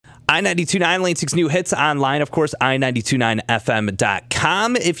I-92.9, Lansing's new hits online, of course,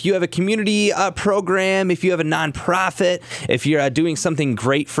 i929fm.com. If you have a community program, if you have a nonprofit, if you're doing something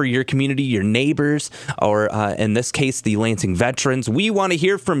great for your community, your neighbors, or in this case, the Lansing veterans, we want to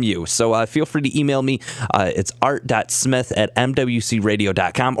hear from you. So feel free to email me. It's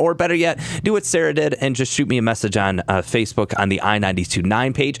art.smith@mwcradio.com. Or better yet, do what Sarah did and just shoot me a message on Facebook on the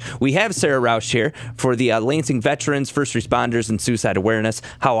I-92.9 page. We have Sarah Rausch here for the Lansing Veterans, First Responders, and Suicide Awareness.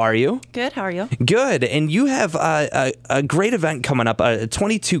 How are you? Good. How are you? Good. And you have a great event coming up,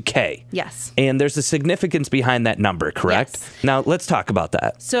 22K. Yes. And there's a significance behind that number, correct? Yes. Now, let's talk about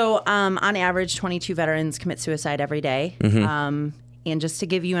that. So, on average, 22 veterans commit suicide every day. Mm-hmm. And just to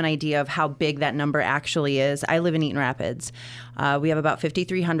give you an idea of how big that number actually is, I live in Eaton Rapids. We have about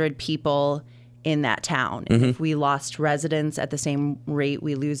 5,300 people in that town. And if we lost residents at the same rate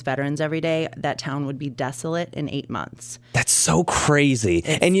we lose veterans every day, that town would be desolate in 8 months. That's so crazy.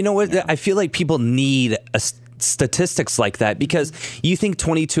 And you know what? I feel like people need statistics like that, because you think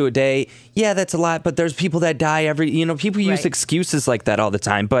 22 a day, yeah, that's a lot, but there's people that die people use excuses like that all the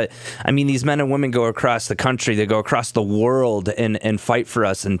time. But I mean, these men and women go across the country, they go across the world and fight for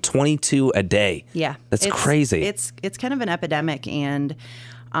us, and 22 a day. Yeah. That's crazy. It's kind of an epidemic, and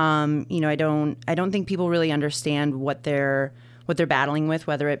I don't think people really understand what they're battling with,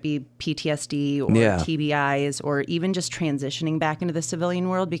 whether it be PTSD or TBIs, or even just transitioning back into the civilian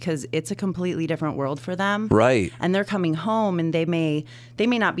world, because it's a completely different world for them. Right. And they're coming home, and they may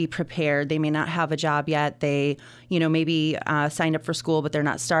not be prepared. They may not have a job yet. They, maybe signed up for school, but they're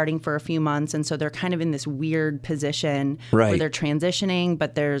not starting for a few months. And so they're kind of in this weird position where they're transitioning,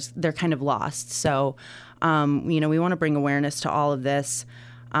 but they're kind of lost. So, we want to bring awareness to all of this.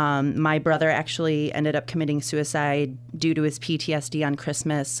 My brother actually ended up committing suicide due to his PTSD on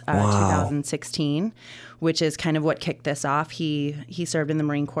Christmas 2016, which is kind of what kicked this off. He served in the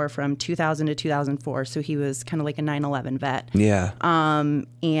Marine Corps from 2000 to 2004, so he was kind of like a 9/11 vet. Yeah.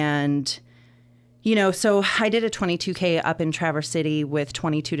 So I did a 22K up in Traverse City with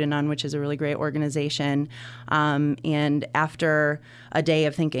 22 to None, which is a really great organization. And after a day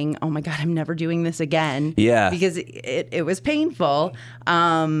of thinking, oh my God, I'm never doing this again. Yeah. Because it was painful.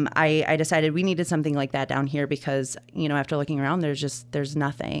 I decided we needed something like that down here, because, after looking around, there's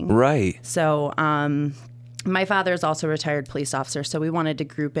nothing. Right. So, my father is also a retired police officer, so we wanted to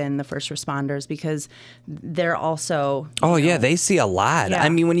group in the first responders, because they're also... yeah, they see a lot. Yeah. I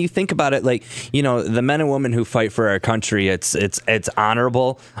mean, when you think about it, the men and women who fight for our country, it's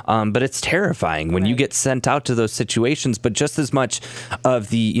honorable, but it's terrifying when you get sent out to those situations. But just as much of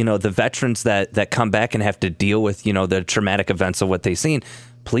the veterans that come back and have to deal with, the traumatic events of what they've seen,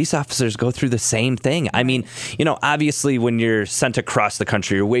 police officers go through the same thing. I mean, obviously when you're sent across the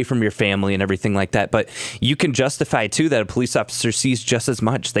country, you're away from your family and everything like that, but you can justify too that a police officer sees just as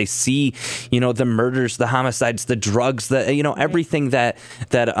much. They see, the murders, the homicides, the drugs, everything that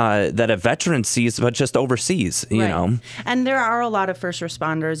a veteran sees, but just overseas, you know. And there are a lot of first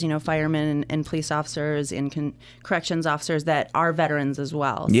responders, firemen and police officers and corrections officers that are veterans as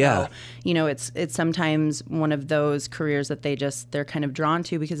well. Yeah. So, it's sometimes one of those careers that they're kind of drawn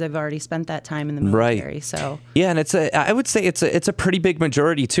to, because they've already spent that time in the military. Right. So yeah, and I would say it's a pretty big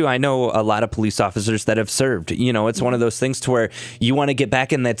majority too. I know a lot of police officers that have served. It's one of those things to where you want to get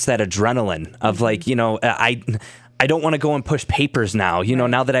back, and that's that adrenaline of I don't want to go and push papers now,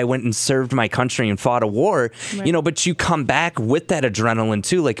 now that I went and served my country and fought a war, but you come back with that adrenaline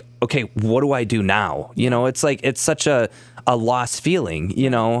too. Like, okay, what do I do now? It's such a lost feeling,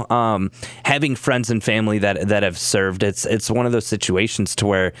 having friends and family that have served. It's one of those situations to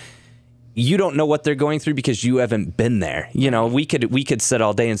where you don't know what they're going through because you haven't been there. We could sit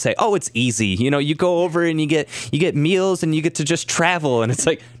all day and say, oh, it's easy. You go over and you get meals and you get to just travel, and it's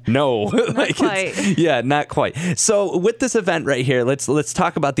like, no, not quite. Not quite. So with this event right here, let's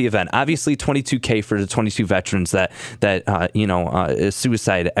talk about the event. Obviously, 22K for the 22 veterans that is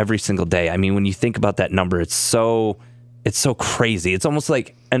suicide every single day. I mean, when you think about that number, it's so crazy. It's almost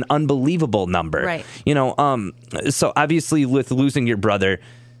like an unbelievable number. Right. So obviously with losing your brother,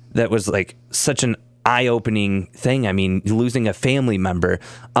 that was like such an eye-opening thing. I mean, losing a family member.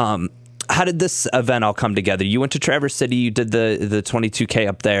 How did this event all come together? You went to Traverse City, you did the 22K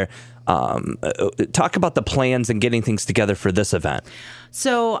up there. Talk about the plans and getting things together for this event.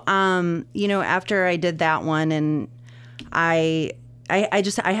 So, after I did that one, and I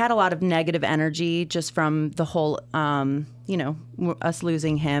had a lot of negative energy just from the whole, us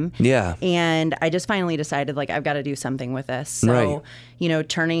losing him. Yeah. And I just finally decided, I've got to do something with this. So,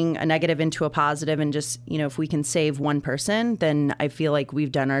 turning a negative into a positive, and just, if we can save one person, then I feel like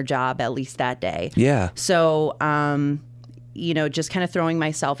we've done our job at least that day. Yeah. So, just kind of throwing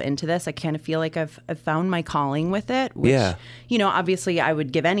myself into this, I kind of feel like I've found my calling with it, which, obviously I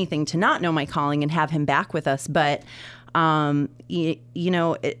would give anything to not know my calling and have him back with us. But,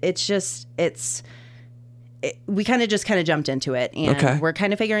 we kind of jumped into it, and we're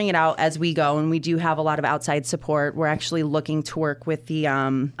kind of figuring it out as we go. And we do have a lot of outside support. We're actually looking to work with the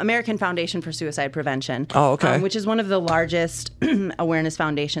American Foundation for Suicide Prevention, which is one of the largest awareness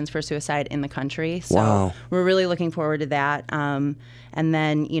foundations for suicide in the country. So we're really looking forward to that. And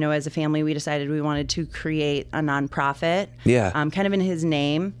then, as a family, we decided we wanted to create a nonprofit, kind of in his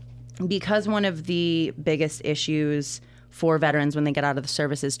name, because one of the biggest issues for veterans when they get out of the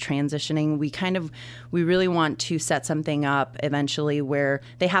service is transitioning. We really want to set something up eventually where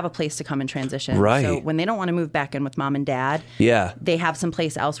they have a place to come and transition. Right. So when they don't want to move back in with mom and dad, they have some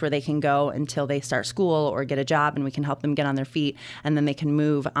place else where they can go until they start school or get a job, and we can help them get on their feet, and then they can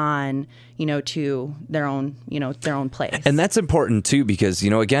move on, to their own place. And that's important too, because,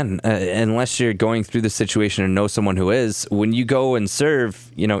 again, unless you're going through the situation and know someone who is, when you go and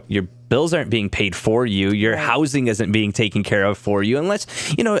serve, your bills aren't being paid for you. Your housing isn't being taken care of for you, unless,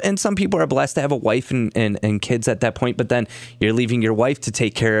 and some people are blessed to have a wife and kids at that point, but then you're leaving your wife to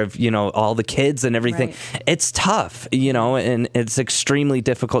take care of, all the kids and everything. Right. It's tough, and it's extremely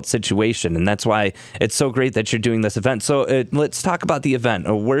difficult situation. And that's why it's so great that you're doing this event. So let's talk about the event.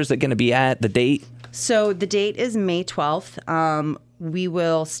 Where's it going to be at, the date? So the date is May 12th. We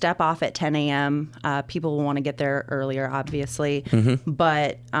will step off at 10 a.m. People will want to get there earlier, obviously. Mm-hmm.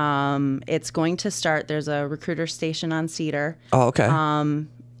 But it's going to start. There's a recruiter station on Cedar. Oh, okay.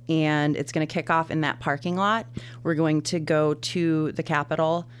 And it's going to kick off in that parking lot. We're going to go to the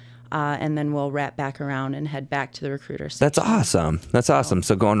Capitol. And then we'll wrap back around and head back to the recruiter station. That's awesome.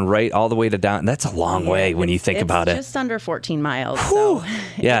 So going right all the way to down, that's a long way when you think about it. It's just under 14 miles. So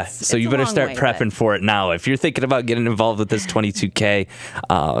so you better start prepping for it now. If you're thinking about getting involved with this 22K,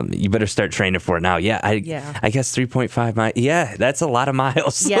 you better start training for it now. I guess 3.5 miles. Yeah, that's a lot of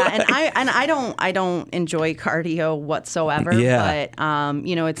miles. Yeah, and I don't enjoy cardio whatsoever. Yeah. But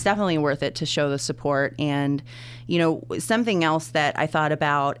it's definitely worth it to show the support. And something else that I thought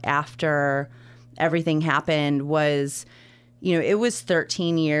about after everything happened was, it was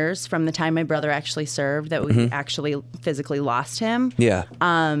 13 years from the time my brother actually served that we actually physically lost him. Yeah.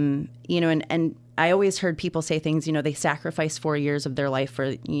 And I always heard people say things, they sacrificed 4 years of their life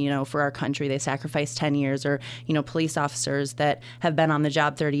for our country. They sacrificed 10 years, or, police officers that have been on the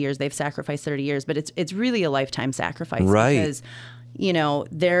job 30 years, they've sacrificed 30 years, but it's really a lifetime sacrifice. Right. Because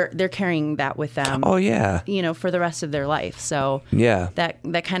they're carrying that with them. Oh yeah. For the rest of their life. So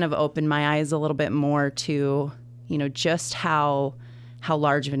that kind of opened my eyes a little bit more to, just how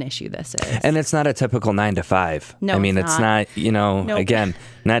large of an issue this is. And it's not a typical 9 to 5. No, I mean, it's not, Nope. Again,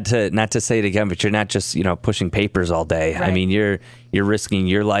 not to say it again, but you're not just, pushing papers all day. Right. I mean, you're risking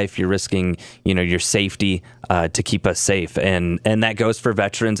your life, you're risking, your safety to keep us safe. And that goes for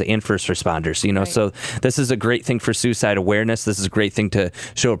veterans and first responders, Right. So this is a great thing for suicide awareness. This is a great thing to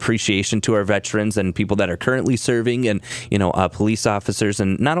show appreciation to our veterans and people that are currently serving, and, police officers,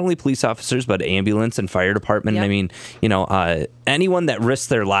 and not only police officers, but ambulance and fire department. Yep. I mean, anyone that risks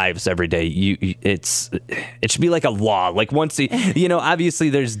their lives every day, it should be like a law. Like once,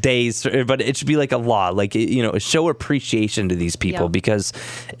 obviously there's days, but it should be like a law, like, show appreciation to these people, because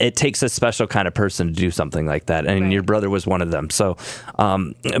it takes a special kind of person to do something like that. And Right. your brother was one of them. So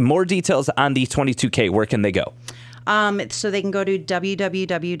more details on the 22K, where can they go? So they can go to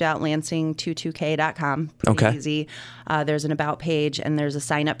www.lansing22k.com. Pretty easy. There's an about page and there's a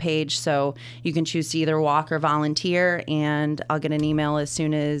sign up page. So you can choose to either walk or volunteer, and I'll get an email as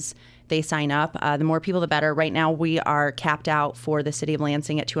soon as they sign up. The more people, the better. Right now, we are capped out for the city of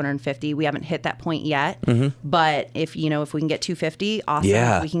Lansing at 250. We haven't hit that point yet, but if we can get 250, awesome.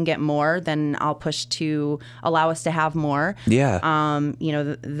 Yeah. If we can get more, then I'll push to allow us to have more. Yeah. I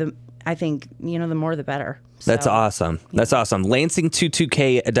think the more the better. That's awesome. That's awesome.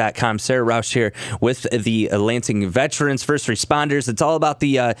 Lansing22k.com. Sarah Rausch here with the Lansing veterans, first responders. It's all about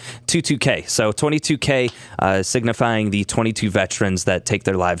the 22K. So 22K signifying the 22 veterans that take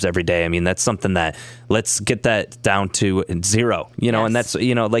their lives every day. I mean, that's something that, let's get that down to 0, and that's,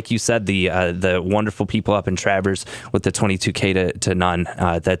 like you said, the wonderful people up in Travers with the 22K to none.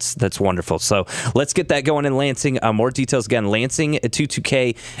 That's wonderful. So let's get that going in Lansing. More details again,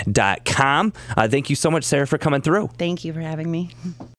 Lansing22k.com. Thank you so much, Sarah, for coming through. Thank you for having me.